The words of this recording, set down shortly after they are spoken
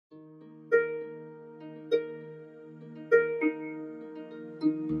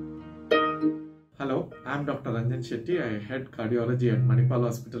I'm Dr. Ranjan Shetty. I head cardiology at Manipal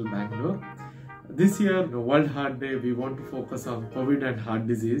Hospital, Bangalore. This year, World Heart Day, we want to focus on COVID and heart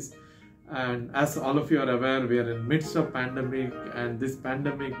disease. And as all of you are aware, we are in midst of pandemic, and this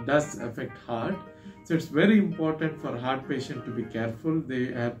pandemic does affect heart. So it's very important for heart patient to be careful.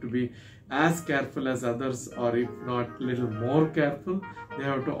 They have to be as careful as others, or if not little more careful. They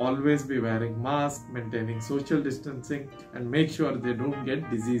have to always be wearing mask, maintaining social distancing, and make sure they don't get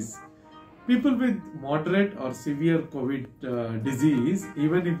disease. People with moderate or severe COVID disease,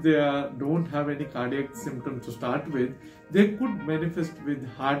 even if they don't have any cardiac symptoms to start with, they could manifest with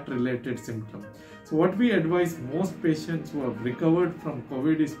heart-related symptoms. So what we advise most patients who have recovered from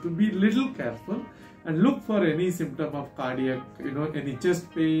COVID is to be little careful and look for any symptom of cardiac, any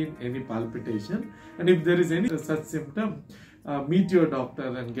chest pain, any palpitation. And if there is any such symptom, meet your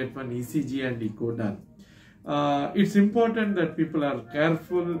doctor and get one ECG and echo done. It's important that people are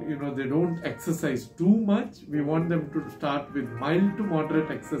careful, they don't exercise too much. We want them to start with mild to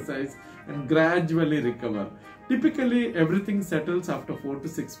moderate exercise and gradually recover. Typically, everything settles after 4 to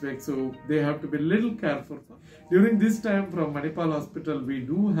 6 weeks, so they have to be a little careful. During this time from Manipal Hospital, we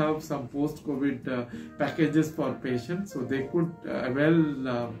do have some post-COVID packages for patients, so they could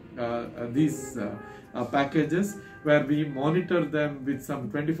avail these packages where we monitor them with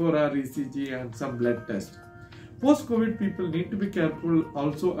some 24-hour ECG and some blood test. Post-COVID people need to be careful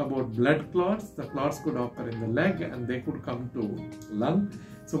also about blood clots. The clots could occur in the leg and they could come to lung.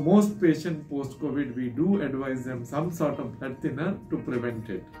 So most patients post-COVID, we do advise them some sort of blood thinner to prevent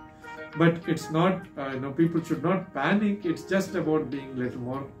it. But it's not, people should not panic. It's just about being a little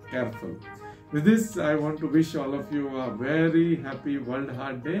more careful. With this, I want to wish all of you a very happy World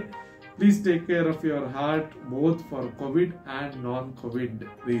Heart Day. Please take care of your heart both for COVID and non-COVID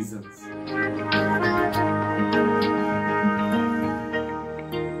reasons.